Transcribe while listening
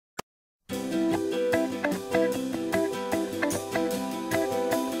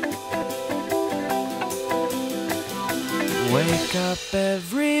Wake up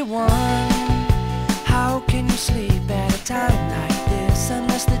everyone. How can you sleep at a time like this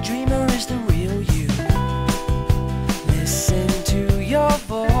unless the dreamer is the real you? Listen to your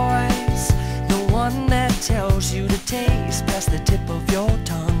voice, the one that tells you to taste past the tip of your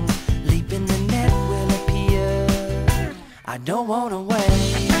tongue. Leap in the net will appear. I don't wanna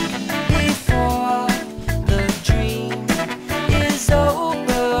wait before the dream is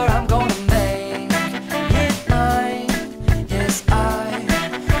over. I'm gonna make it mine. Yes, I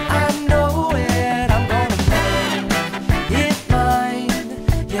know it. I'm gonna make it mine.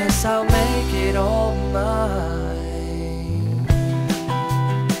 Yes, I'll make it all mine.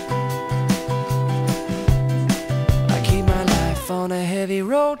 I keep my life on a heavy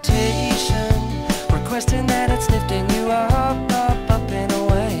rotation, requesting that it's lifting you up, up, up and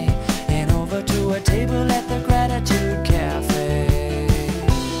away, and over to a table at the Gratitude Cafe.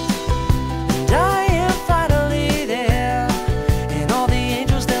 And I am finally there, and all the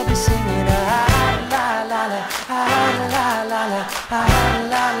angels, they'll be singing ah la la la, ah la la la, ah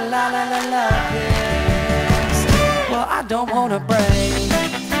la la la la la, yes. Well, I don't wanna break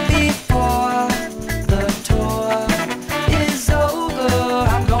before the tour is over.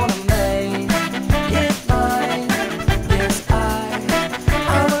 I'm gonna make it mine. Yes,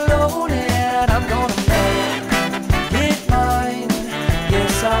 I'm alone and I'm gonna make it mine.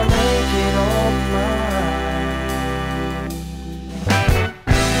 Yes, I'll make it all mine.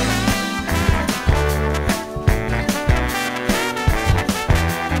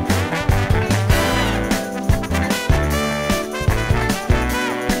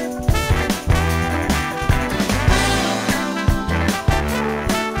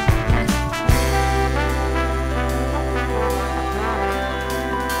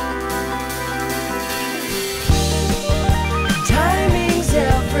 Timing's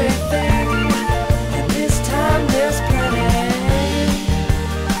everything, and this time there's plenty.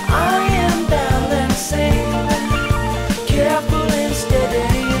 I am balancing, careful and steady,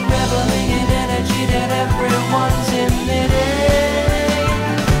 reveling in energy that everyone's emitting.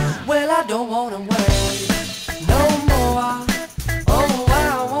 Well, I don't wanna wait no more. Oh, I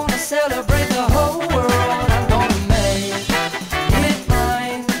wanna celebrate the whole world. I'm gonna make it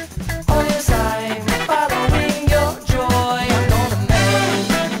mine. Oh yes, I'm following your joy. I'm gonna make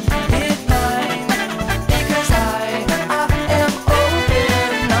it mine because I am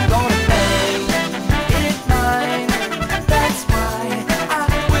open. I'm gonna make it mine. That's why I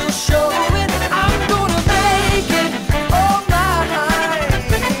will show it. I'm gonna make it all mine.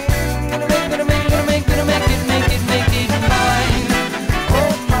 Gonna make it mine.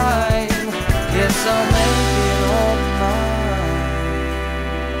 Oh mine. Yes, I'll make it all mine.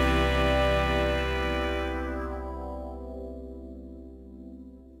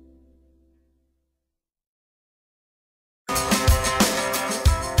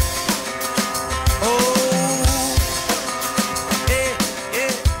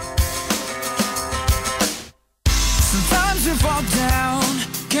 Sometimes we fall down,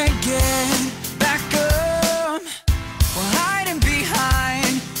 can't get back up. We're hiding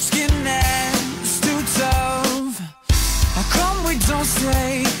behind skin that's too tough. How come we don't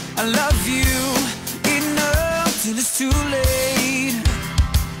say I love you enough till it's too late?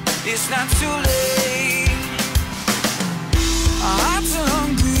 It's not too late. Our hearts are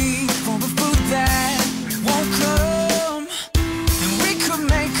hungry for the food that won't come, and we could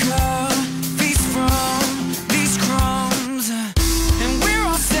make a feast from these crumbs. And we're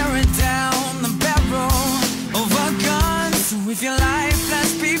all staring down the barrel of a gun. So if your life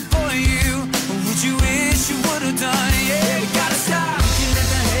flashed before you, what would you wish you would have done? Yeah, we gotta stop looking at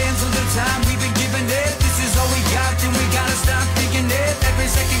the hands of the time we've been giving it. This is all we got, then we gotta stop thinking it. Every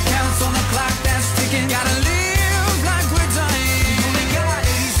second counts on the clock that's ticking. Gotta live like we're dying. We only got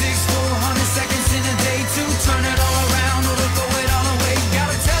 86, 400 seconds in a day to turn it all around or to throw it all away.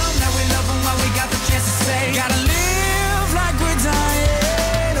 Gotta tell them that we love them while we got the chance to say. Gotta live like we're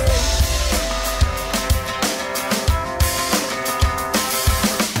dying.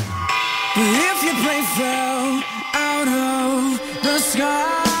 But if your plane fell out of the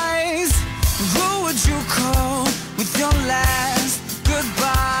sky,